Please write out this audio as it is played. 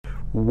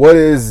What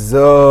is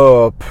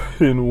up,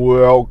 and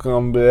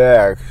welcome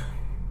back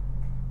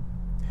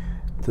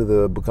to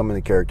the Becoming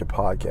the Character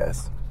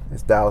podcast.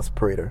 It's Dallas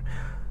Prater.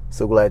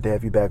 So glad to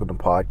have you back on the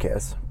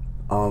podcast.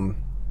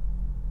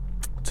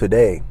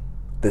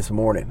 This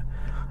morning,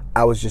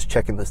 I was just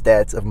checking the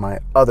stats of my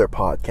other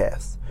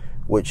podcast,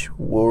 which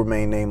will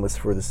remain nameless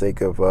for the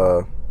sake of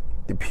the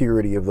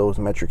purity of those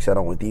metrics. I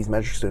don't want these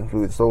metrics to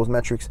influence those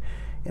metrics,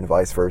 and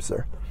vice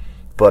versa.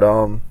 But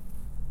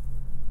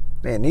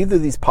man, neither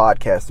of these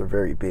podcasts are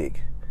very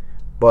big.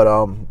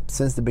 But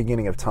since the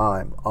beginning of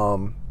time,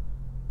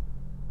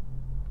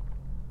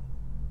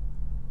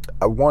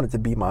 I wanted to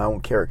be my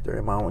own character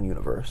in my own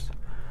universe.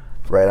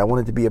 Right? I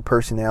wanted to be a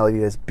personality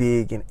that's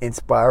big and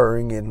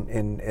inspiring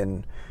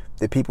and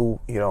that people,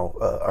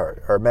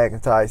 are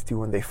magnetized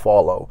to and they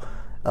follow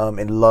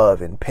and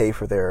love and pay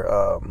for their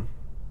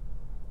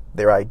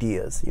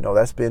ideas.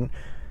 That's been,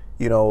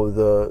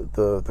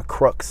 the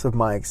crux of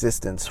my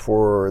existence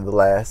for the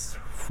last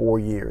 4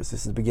 years. This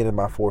is the beginning of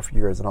my 4th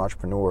year as an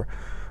entrepreneur,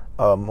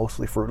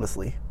 mostly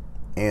fruitlessly.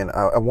 And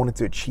I wanted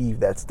to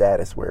achieve that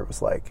status where it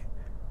was like,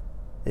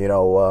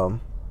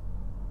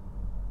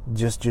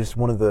 just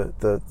one of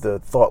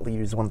the thought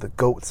leaders, one of the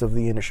GOATs of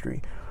the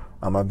industry.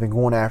 I've been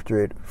going after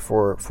it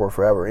for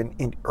forever.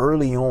 And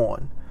early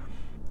on,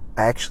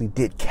 I actually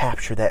did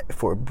capture that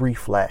for a brief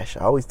flash.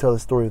 I always tell the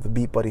story of the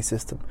Beat Buddy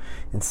system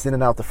and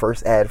sending out the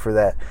first ad for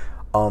that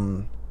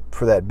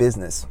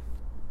business.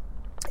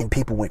 And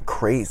people went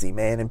crazy,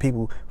 man. And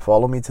people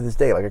follow me to this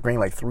day. Like I gained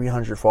like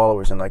 300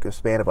 followers in like a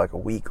span of like a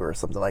week or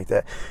something like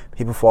that.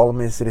 People follow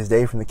me to this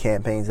day from the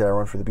campaigns that I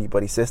run for the Beat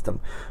Buddy system.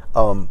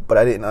 But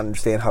I didn't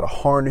understand how to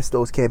harness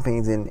those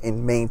campaigns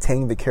and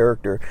maintain the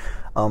character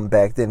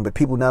back then. But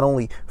people not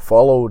only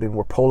followed and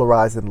were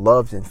polarized and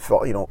loved and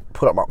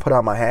put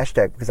out my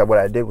hashtag because of what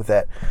I did with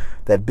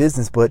that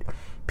business, but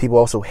people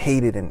also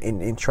hated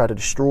and tried to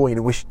destroy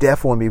and wished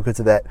death on me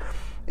because of that.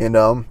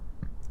 And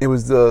it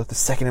was the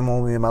second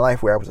moment in my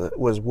life where I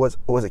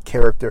was a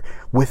character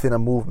within a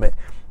movement,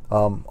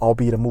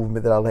 albeit a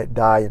movement that I let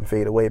die and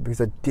fade away because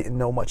I didn't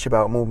know much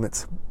about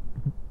movements.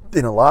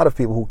 And a lot of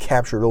people who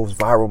capture those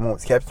viral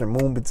moments, capture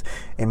movements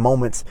and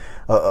moments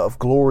of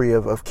glory,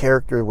 of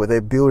character, where they're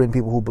building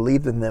people who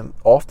believed in them,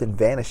 often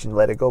vanish and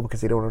let it go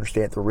because they don't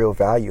understand the real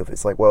value of it.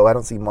 It's like, well, I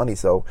don't see money,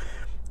 so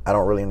I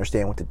don't really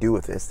understand what to do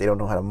with this. They don't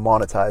know how to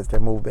monetize their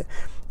movement.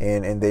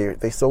 And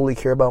they solely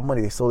care about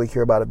money. They solely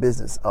care about a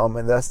business.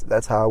 And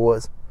that's how I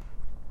was.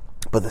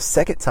 But the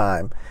second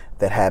time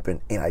that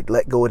happened, and I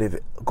let go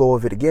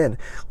of it again,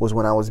 was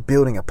when I was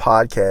building a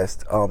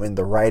podcast in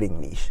the writing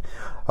niche.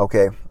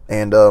 Okay,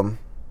 and the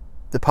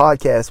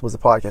podcast was a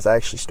podcast I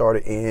actually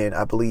started in,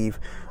 I believe,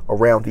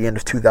 around the end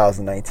of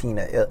 2019,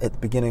 at the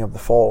beginning of the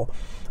fall,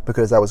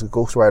 because I was a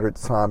ghostwriter at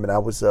the time, and I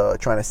was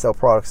trying to sell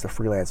products to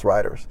freelance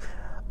writers.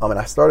 And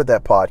I started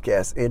that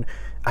podcast, and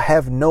I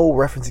have no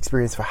reference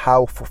experience for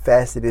how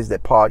fast it is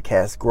that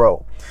podcasts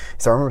grow.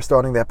 So I remember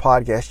starting that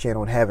podcast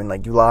channel and having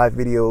like live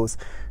videos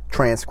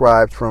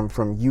transcribed from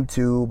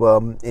YouTube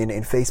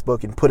and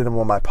Facebook and putting them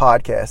on my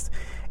podcast.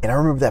 And I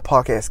remember that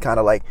podcast kind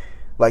of like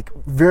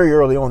very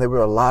early on, there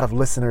were a lot of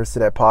listeners to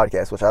that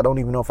podcast, which I don't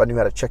even know if I knew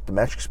how to check the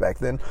metrics back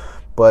then.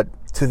 But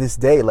to this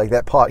day, like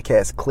that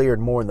podcast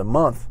cleared more in the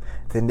month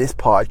than this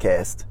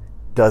podcast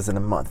does in a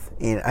month.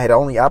 And I had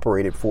only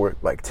operated for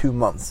like 2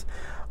 months.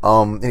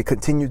 And it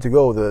continued to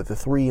go the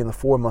 3 and the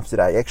 4 months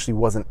that I actually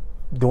wasn't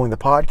doing the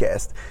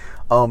podcast.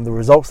 The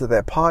results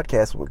that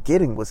podcast were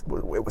getting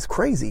was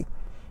crazy.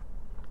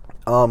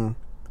 And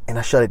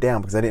I shut it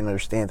down because I didn't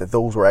understand that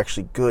those were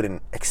actually good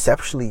and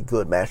exceptionally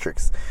good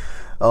metrics.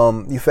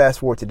 You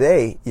fast forward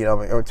today,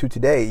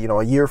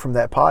 a year from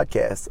that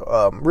podcast,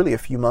 really a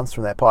few months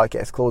from that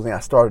podcast closing, I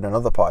started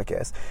another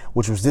podcast,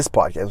 which was this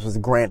podcast. It was the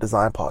Grand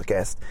Design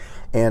Podcast.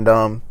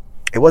 And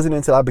it wasn't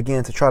until I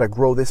began to try to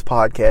grow this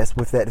podcast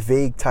with that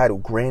vague title,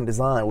 Grand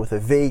Design, with a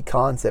vague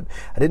concept.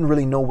 I didn't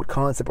really know what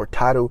concept or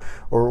title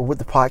or what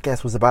the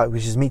podcast was about. It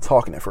was just me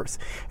talking at first.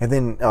 And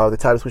then the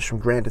title switched from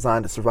Grand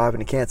Design to Survive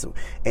and to Cancel.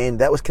 And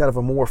that was kind of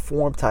a more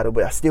formed title,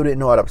 but I still didn't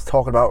know what I was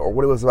talking about or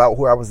what it was about,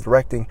 who I was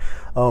directing,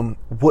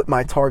 what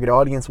my target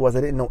audience was.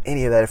 I didn't know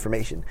any of that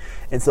information.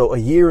 And so a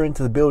year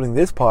into building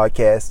this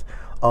podcast,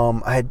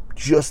 I had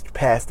just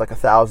passed like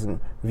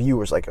 1,000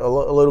 viewers, like a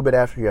little bit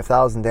after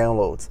 1,000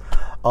 downloads.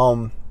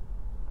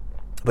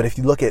 But if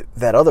you look at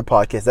that other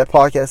podcast, that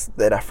podcast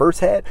that I first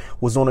had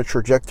was on a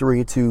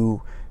trajectory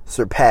to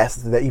surpass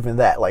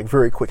that like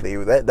very quickly.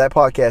 That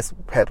podcast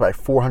had like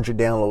 400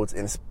 downloads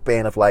in a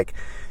span of like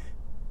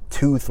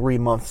 2-3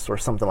 months or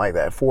something like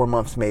that, 4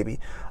 months maybe.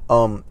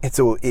 And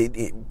so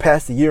it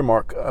passed the year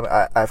mark.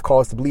 I've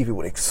cause to believe it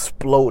would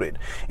exploded.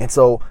 And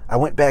so I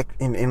went back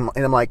and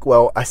I'm like,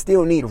 well, I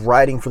still need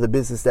writing for the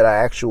business that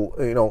I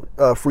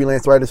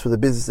freelance writers for the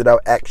business that I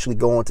actually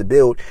go on to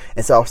build.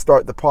 And so I'll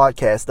start the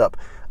podcast up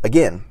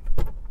again.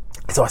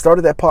 So I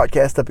started that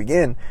podcast up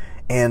again.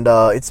 And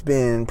it's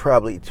been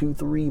probably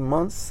 2-3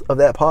 months of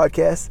that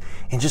podcast.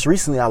 And just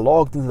recently I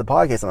logged into the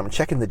podcast and I'm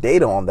checking the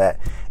data on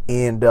that.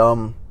 And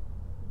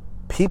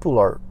people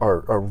are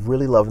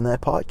really loving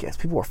that podcast.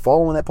 People are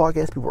following that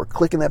podcast. People are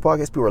clicking that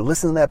podcast. People are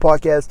listening to that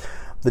podcast.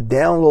 The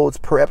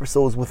downloads per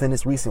episodes within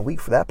this recent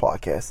week for that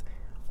podcast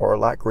are a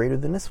lot greater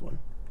than this one.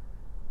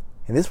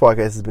 And this podcast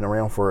has been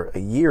around for a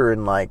year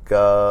and like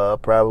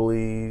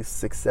probably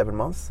 6-7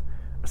 months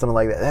or something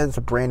like that. That's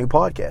a brand new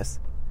podcast.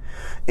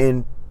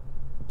 And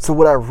so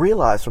what I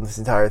realized from this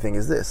entire thing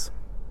is this.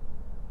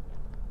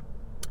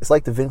 It's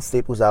like the Vince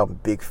Staples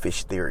album Big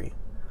Fish Theory.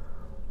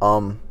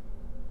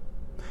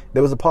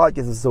 There was a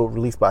podcast episode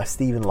released by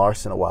Steven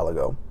Larson a while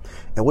ago.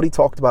 And what he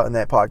talked about in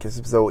that podcast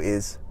episode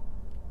is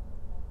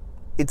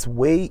it's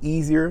way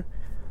easier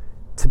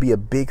to be a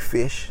big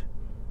fish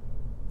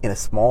in a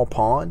small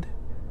pond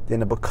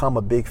than to become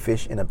a big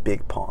fish in a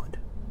big pond.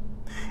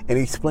 And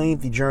he explained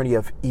the journey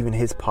of even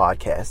his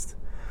podcast.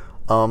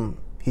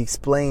 He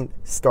explained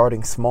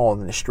starting small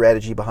and the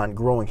strategy behind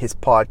growing his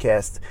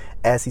podcast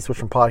as he switched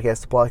from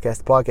podcast to podcast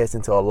to podcast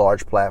into a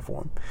large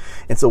platform.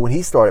 And so when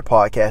he started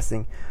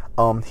podcasting,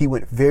 he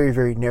went very,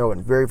 very narrow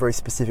and very, very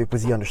specific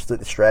because he understood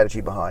the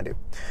strategy behind it.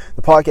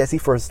 The podcast he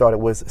first started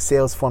was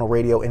Sales Funnel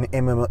Radio and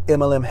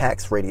MLM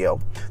Hacks Radio.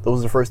 Those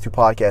were the first two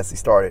podcasts he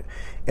started.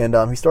 And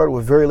he started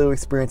with very little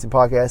experience in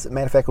podcasts.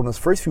 Matter of fact, on his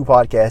first few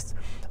podcasts,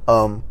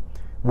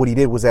 what he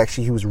did was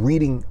actually he was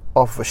reading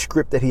off of a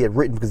script that he had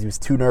written because he was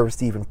too nervous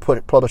to even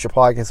publish a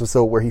podcast or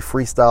so, where he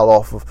freestyled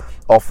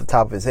off the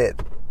top of his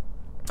head.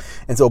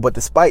 And so, but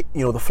despite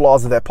the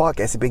flaws of that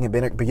podcast, being a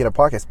beginner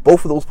podcast,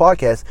 both of those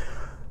podcasts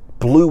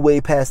blew way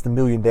past 1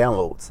 million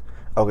downloads.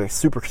 Okay,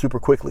 super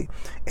quickly.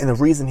 And the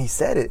reason he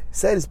said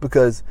is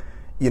because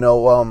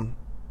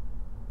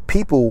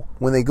people,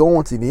 when they go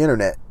onto the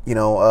internet,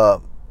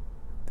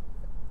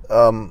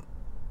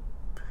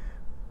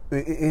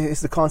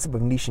 it's the concept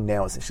of niching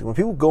down, essentially. When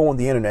people go on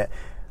the internet,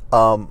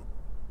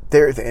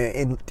 they're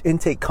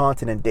intake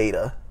content and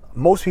data.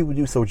 Most people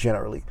do so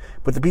generally,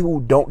 but the people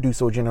who don't do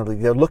so generally,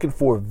 they're looking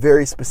for a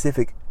very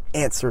specific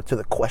answer to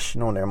the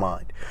question on their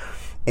mind.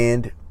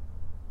 And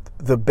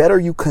the better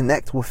you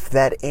connect with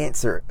that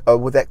answer,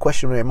 with that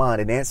question on your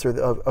mind, an answer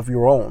of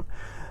your own,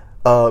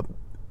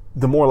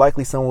 the more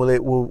likely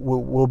someone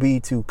will be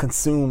to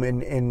consume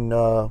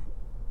and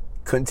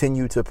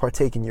continue to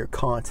partake in your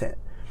content.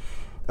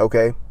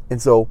 Okay?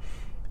 And so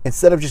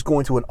instead of just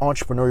going to an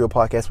entrepreneurial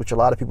podcast, which a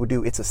lot of people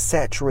do, it's a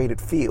saturated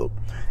field.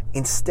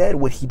 Instead,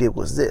 what he did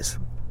was this.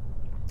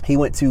 He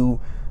went to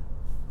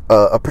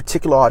a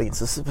particular audience,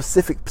 a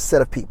specific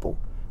set of people,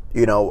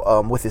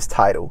 with his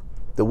title.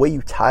 The way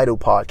you title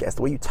podcasts,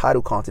 the way you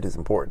title content is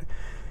important.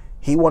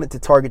 He wanted to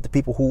target the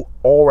people who,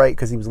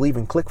 because he was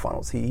leaving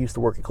ClickFunnels. He used to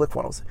work at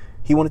ClickFunnels.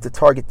 He wanted to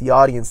target the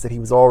audience that he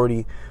was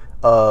already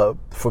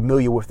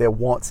familiar with their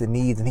wants and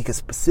needs, and he could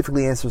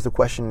specifically answer the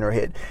question in their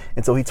head.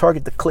 And so he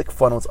targeted the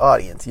ClickFunnels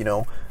audience.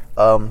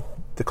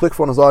 The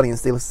ClickFunnels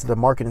audience, they listen to the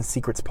Marketing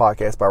Secrets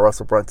podcast by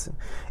Russell Brunson,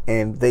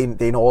 and they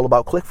know all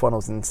about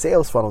ClickFunnels and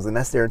sales funnels, and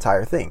that's their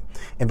entire thing.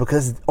 And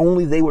because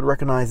only they would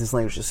recognize this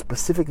language, it's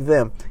specific to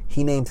them,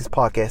 he named his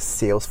podcast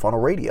Sales Funnel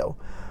Radio.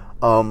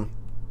 And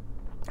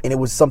it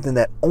was something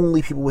that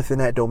only people within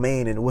that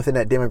domain and within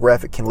that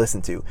demographic can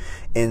listen to.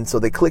 And so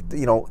they clicked,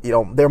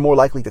 they're more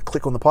likely to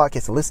click on the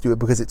podcast and listen to it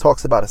because it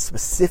talks about a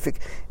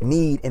specific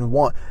need and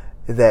want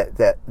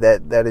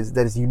that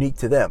is unique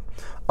to them.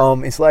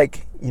 It's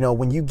like,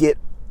 when you get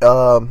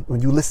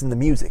when you listen to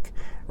music,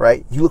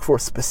 right? You look for a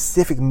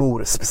specific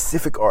mood, a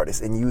specific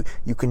artist, and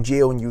you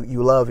congeal and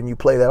you love and you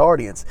play that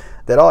audience.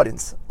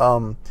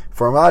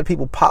 For a lot of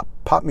people, pop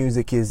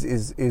music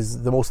is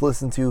the most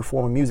listened to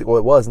form of music, or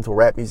it was until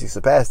rap music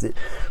surpassed it.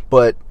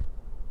 But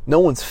no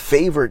one's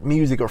favorite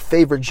music or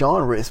favorite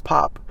genre is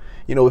pop.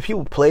 If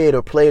people play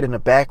it in the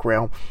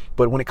background,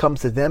 but when it comes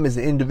to them as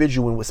an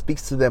individual and what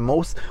speaks to them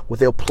most, what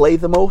they'll play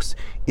the most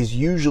is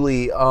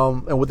usually,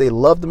 and what they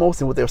love the most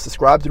and what they'll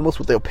subscribe to the most,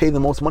 what they'll pay the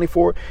most money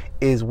for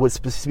is what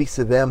speaks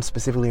to them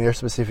specifically in their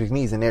specific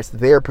needs. And there's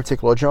their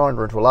particular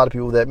genre. And for a lot of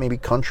people that may be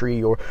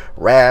country or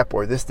rap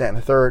or this, that, and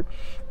the third.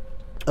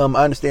 I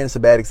understand it's a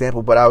bad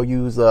example, but I'll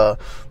use, the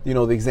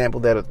example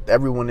that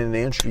everyone in the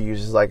industry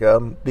uses, like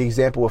the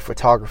example of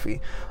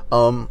photography.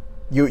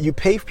 You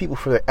pay people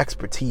for their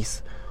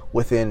expertise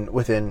within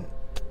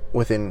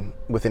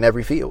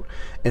every field.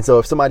 And so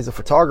if somebody's a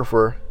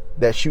photographer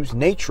that shoots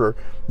nature,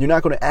 you're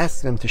not going to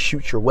ask them to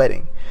shoot your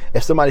wedding.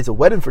 If somebody's a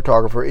wedding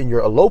photographer and you're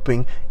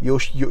eloping,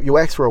 you'll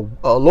ask for an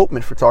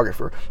elopement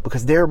photographer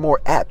because they're more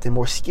apt and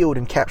more skilled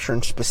in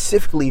capturing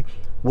specifically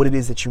what it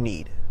is that you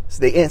need. So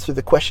they answer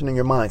the question in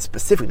your mind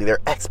specifically. They're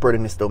expert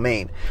in this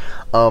domain.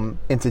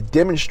 And to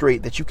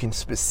demonstrate that you can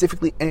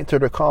specifically enter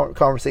the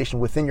conversation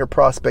within your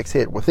prospect's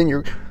head, within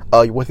your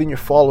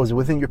followers,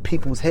 within your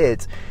people's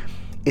heads,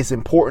 it's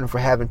important for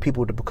having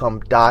people to become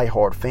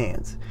diehard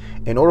fans.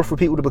 In order for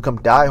people to become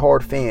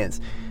diehard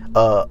fans,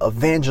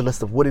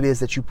 evangelists of what it is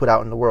that you put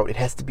out in the world, it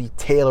has to be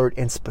tailored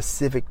and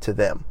specific to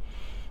them.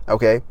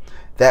 Okay?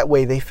 That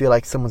way they feel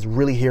like someone's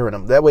really hearing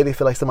them. That way they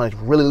feel like somebody's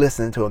really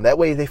listening to them. That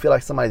way they feel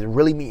like somebody's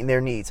really meeting their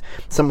needs.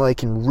 Somebody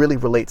can really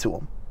relate to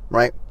them,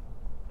 right?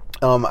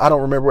 I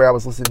don't remember where I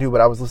was listening to,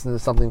 but I was listening to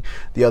something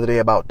the other day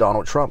about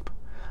Donald Trump.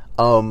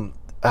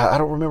 I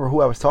don't remember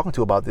who I was talking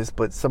to about this,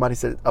 but somebody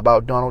said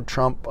about Donald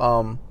Trump,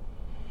 about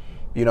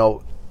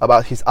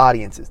his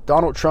audiences.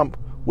 Donald Trump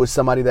was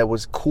somebody that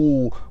was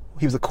cool.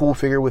 He was a cool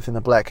figure within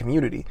the black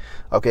community.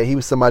 Okay, he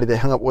was somebody that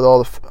hung up with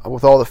all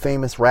the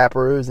famous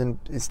rappers and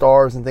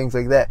stars and things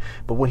like that.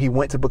 But when he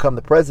went to become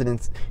the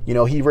president,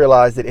 he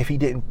realized that if he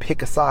didn't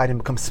pick a side and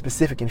become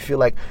specific and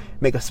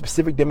make a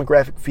specific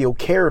demographic feel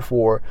cared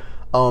for,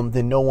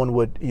 then no one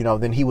would,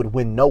 then he would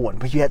win no one.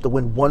 But you had to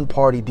win one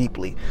party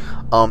deeply.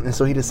 And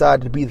so he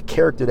decided to be the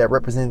character that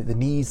represented the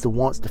needs, the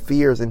wants, the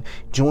fears, and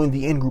joined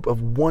the in-group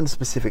of one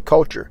specific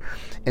culture.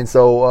 And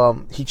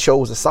so he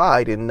chose a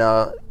side and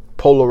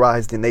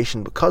polarized the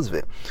nation because of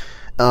it.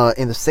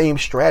 And the same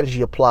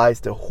strategy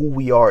applies to who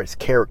we are as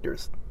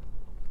characters.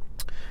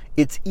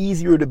 It's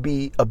easier to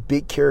be a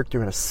big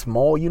character in a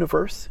small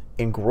universe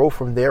and grow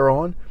from there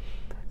on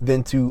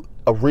than to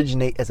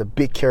originate as a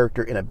big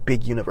character in a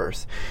big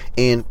universe.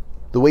 And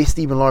the way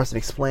Stephen Larson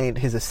explained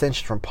his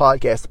ascension from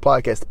podcast to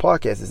podcast to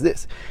podcast is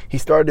this. He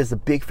started as a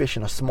big fish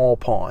in a small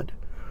pond,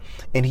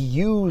 and he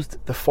used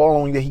the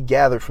following that he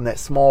gathered from that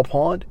small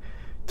pond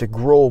to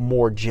grow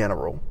more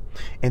general.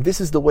 And this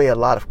is the way a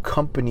lot of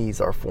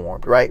companies are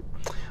formed, right?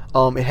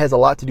 It has a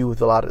lot to do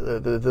with a lot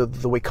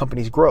of the way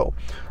companies grow.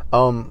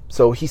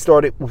 So he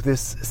started with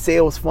this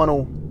sales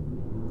funnel,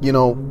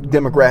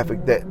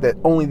 demographic that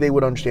only they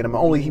would understand him.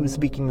 Only he was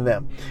speaking to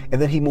them. And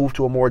then he moved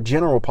to a more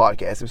general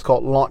podcast. It was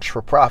called Launch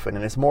for Profit,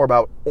 and it's more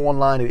about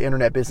online and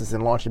internet business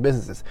and launching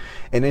businesses.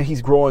 And then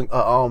he's growing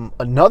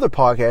another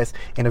podcast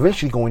and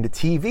eventually going to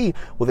TV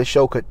with a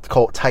show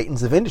called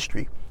Titans of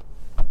Industry.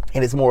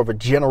 And it's more of a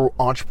general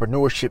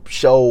entrepreneurship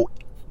show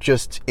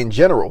just in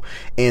general.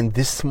 And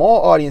this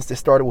small audience that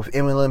started with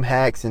MLM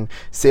hacks and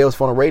sales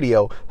funnel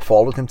radio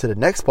followed him to the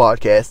next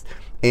podcast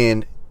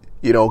and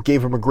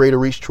gave him a greater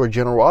reach to a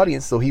general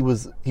audience. So he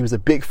was a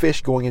big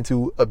fish going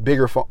into a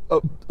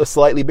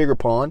slightly bigger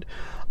pond.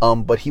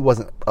 But he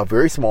wasn't a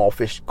very small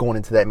fish going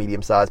into that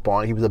medium-sized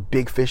pond. He was a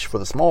big fish for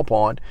the small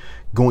pond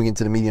going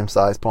into the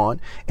medium-sized pond.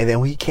 And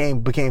then when he became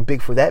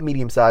big for that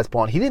medium-sized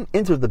pond, he didn't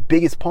enter the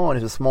biggest pond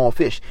as a small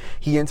fish.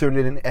 He entered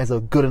it in as a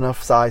good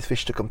enough size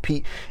fish to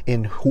compete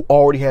in, who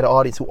already had an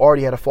audience, who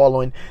already had a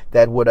following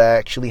that would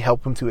actually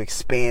help him to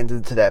expand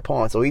into that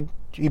pond. So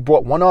he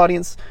brought one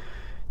audience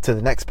to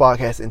the next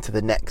podcast and to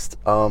the next.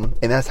 And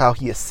that's how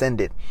he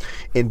ascended.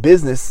 In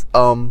business,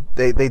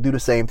 they do the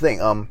same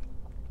thing.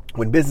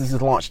 When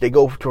businesses launch, they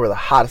go to the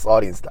hottest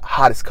audience, the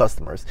hottest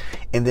customers,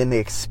 and then they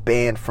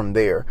expand from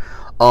there.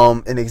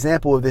 An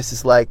example of this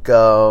is like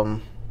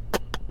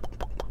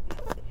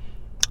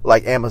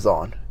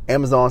Amazon.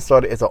 Amazon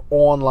started as an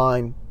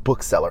online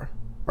bookseller,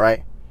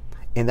 right?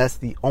 And that's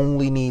the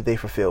only need they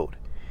fulfilled.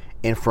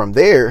 And from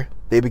there,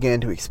 they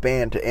began to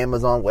expand to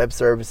Amazon Web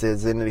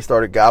Services, and they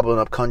started gobbling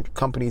up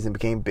companies and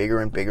became bigger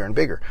and bigger and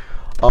bigger.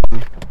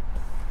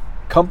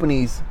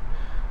 Companies.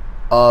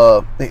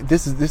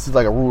 This is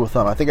like a rule of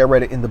thumb. I think I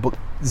read it in the book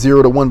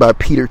 0 to 1 by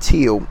Peter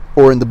Thiel,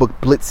 or in the book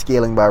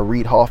Blitzscaling by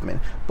Reid Hoffman.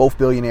 Both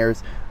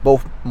billionaires,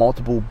 both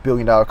multiple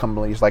billion-dollar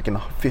companies, like in the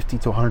 50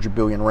 to 100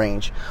 billion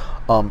range.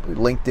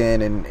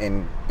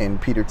 LinkedIn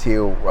and Peter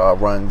Thiel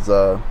runs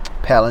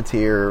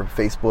Palantir,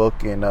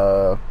 Facebook, and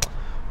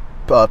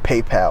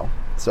PayPal.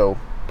 So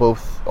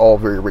both all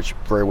very rich,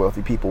 very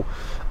wealthy people.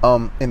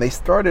 And they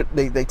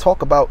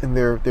talk about in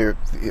their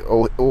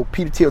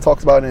Peter Thiel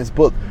talks about in his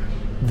book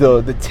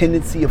the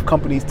tendency of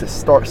companies to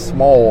start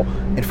small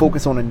and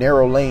focus on a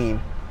narrow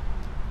lane,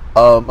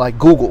 like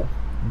Google,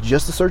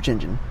 just a search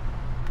engine,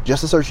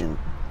 just start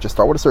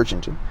with a search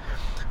engine.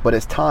 But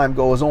as time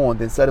goes on,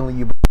 then suddenly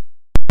you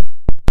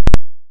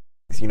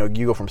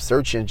go from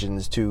search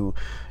engines to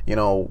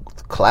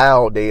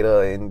cloud data,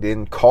 and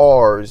then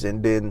cars,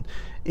 and then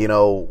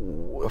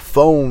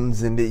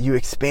phones, and you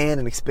expand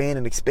and expand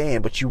and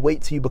expand. But you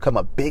wait till you become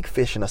a big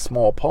fish in a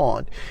small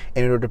pond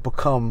in order to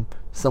become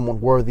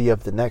someone worthy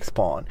of the next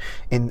pond.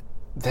 And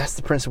that's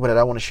the principle that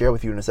I want to share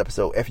with you in this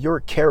episode. If you're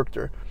a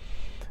character,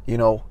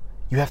 you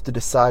have to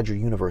decide your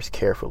universe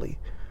carefully.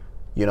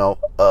 You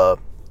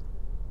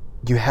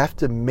have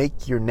to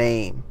make your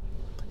name,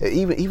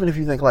 even if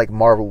you think like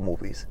Marvel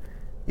movies.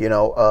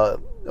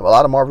 A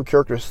lot of Marvel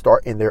characters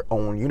start in their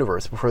own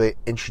universe before they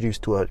introduce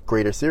to a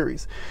greater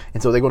series.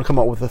 And so they're going to come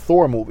out with a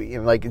Thor movie,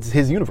 and like, it's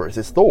his universe,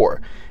 it's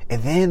Thor.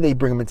 And then they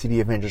bring him into the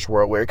Avengers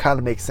world, where it kind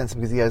of makes sense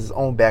because he has his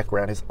own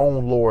background, his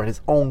own lore,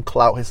 his own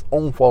clout, his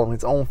own following,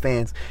 his own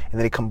fans, and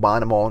then they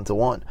combine them all into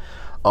one.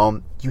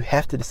 You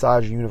have to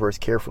decide your universe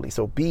carefully.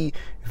 So be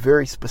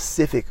very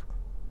specific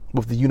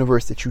with the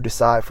universe that you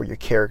decide for your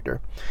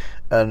character.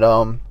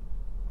 And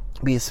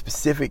be as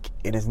specific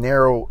and as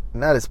narrow,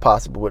 not as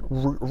possible, but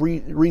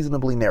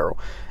reasonably narrow.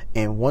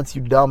 And once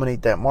you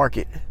dominate that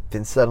market,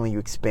 then suddenly you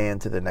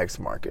expand to the next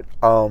market.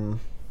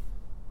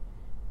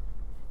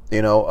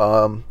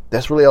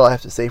 That's really all I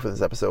have to say for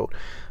this episode.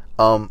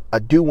 I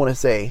do want to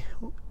say,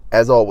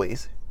 as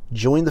always,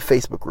 join the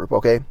Facebook group,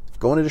 okay?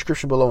 Go in the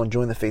description below and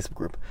join the Facebook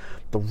group.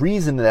 The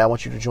reason that I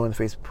want you to join the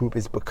Facebook group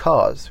is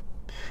because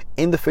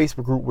in the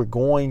Facebook group, we're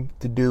going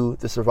to do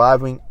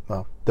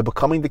the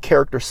Becoming the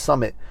Character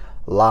Summit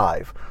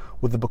live.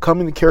 What the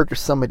Becoming the Character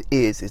Summit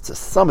is, it's a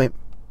summit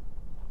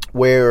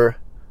where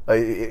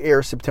it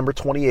airs September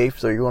 28th,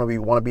 so you're going to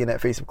want to be in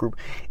that Facebook group.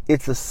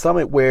 It's a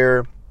summit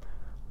where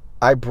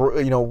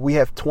we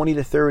have 20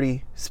 to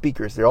 30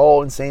 speakers. They're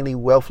all insanely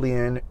wealthy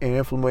and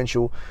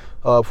influential,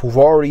 who've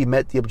already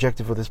met the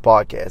objective of this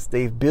podcast.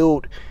 They've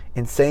built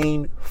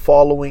insane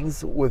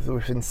followings with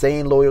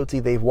insane loyalty.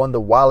 They've won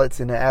the wallets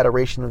and the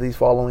adoration of these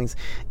followings,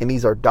 and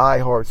these are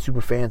diehard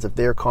super fans of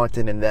their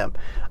content and them.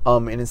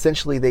 And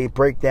essentially, they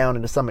break down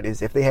in the summit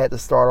is if they had to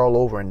start all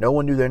over and no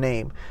one knew their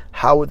name,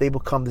 how would they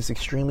become this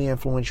extremely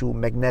influential,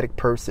 magnetic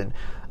person?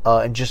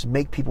 And just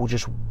make people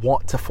just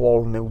want to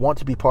follow them and want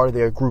to be part of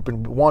their group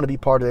and want to be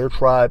part of their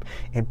tribe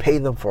and pay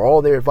them for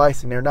all their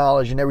advice and their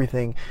knowledge and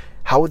everything.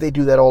 How would they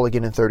do that all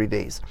again in 30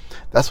 days?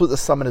 That's what the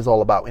summit is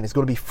all about, and it's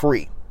going to be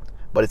free,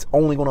 but it's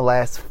only going to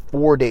last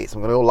 4 days. I'm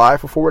going to go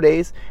live for 4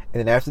 days, and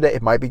then after that,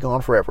 it might be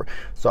gone forever.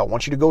 So I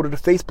want you to go to the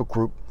Facebook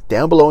group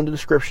down below in the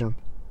description,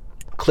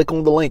 click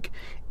on the link,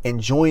 and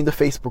join the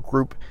Facebook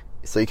group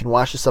so you can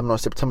watch the summit on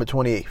September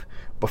 28th.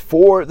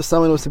 Before the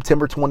summit on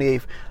September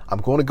 28th, I'm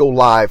going to go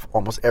live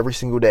almost every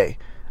single day.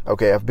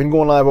 Okay, I've been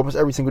going live almost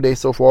every single day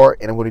so far,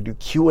 and I'm going to do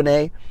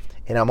Q&A,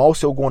 and I'm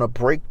also going to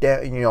break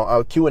down,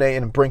 Q&A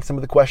and bring some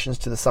of the questions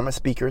to the summit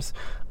speakers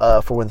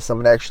for when the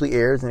summit actually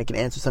airs, and they can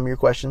answer some of your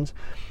questions.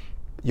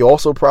 You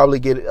also probably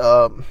get,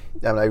 I'm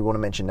not even going to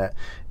mention that.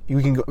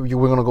 We're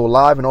going to go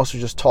live and also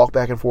just talk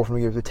back and forth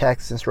and give the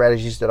tactics and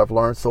strategies that I've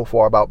learned so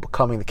far about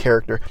becoming the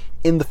character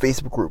in the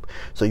Facebook group.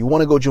 So you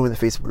want to go join the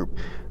Facebook group.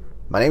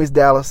 My name is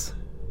Dallas.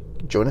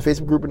 Join the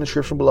Facebook group in the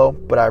description below.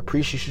 But I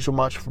appreciate you so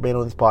much for being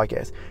on this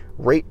podcast.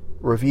 Rate,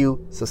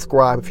 review,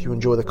 subscribe if you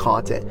enjoy the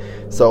content.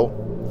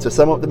 So to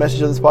sum up the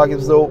message of this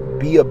podcast, though,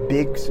 be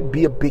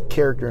a big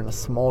character in a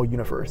small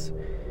universe.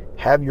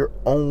 Have your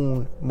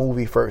own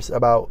movie first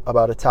about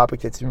a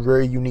topic that's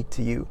very unique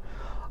to you.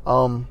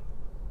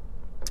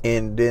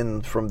 And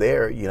then from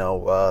there,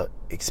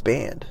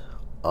 expand.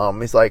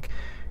 It's like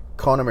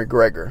Conor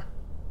McGregor.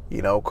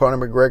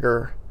 Conor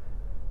McGregor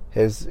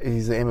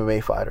he's an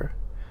MMA fighter.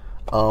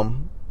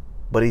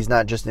 But he's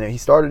not just he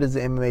started as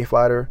an MMA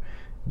fighter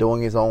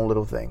doing his own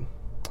little thing.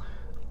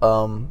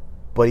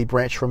 But he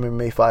branched from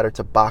MMA fighter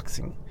to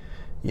boxing.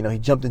 He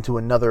jumped into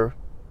another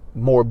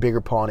more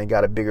bigger pond and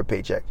got a bigger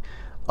paycheck.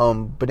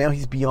 But now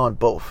he's beyond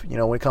both.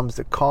 When it comes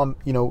to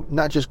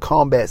not just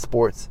combat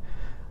sports,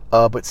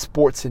 but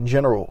sports in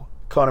general,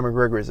 Conor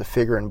McGregor is a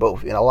figure in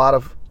both. And a lot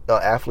of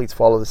athletes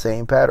follow the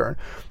same pattern.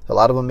 A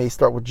lot of them may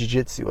start with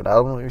jiu-jitsu, a lot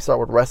of them may start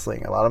with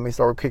wrestling, a lot of them may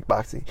start with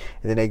kickboxing,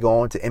 and then they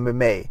go on to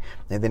MMA,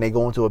 and then they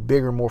go into a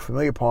bigger, more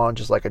familiar pond,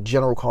 just like a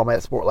general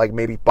combat sport, like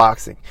maybe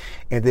boxing.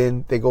 And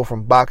then they go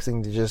from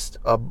boxing to just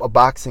a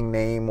boxing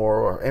name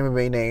or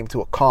MMA name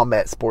to a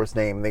combat sports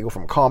name. And they go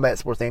from combat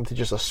sports name to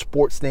just a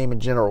sports name in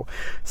general,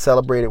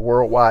 celebrated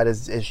worldwide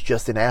as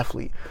just an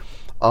athlete.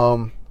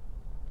 But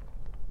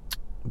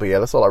yeah,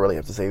 that's all I really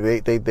have to say.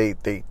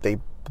 They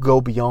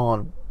go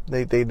beyond.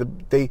 Their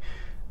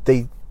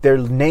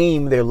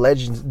name, their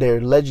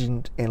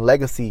legend and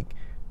legacy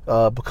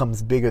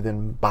becomes bigger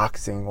than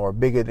boxing or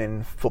bigger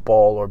than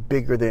football or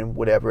bigger than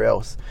whatever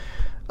else,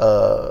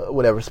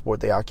 whatever sport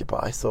they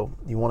occupy. So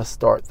you want to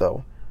start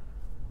though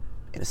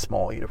in a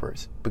small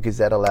universe, because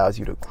that allows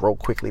you to grow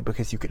quickly,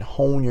 because you can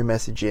hone your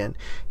message in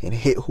and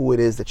hit who it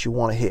is that you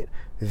want to hit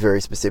very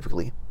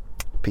specifically.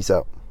 Peace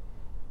out.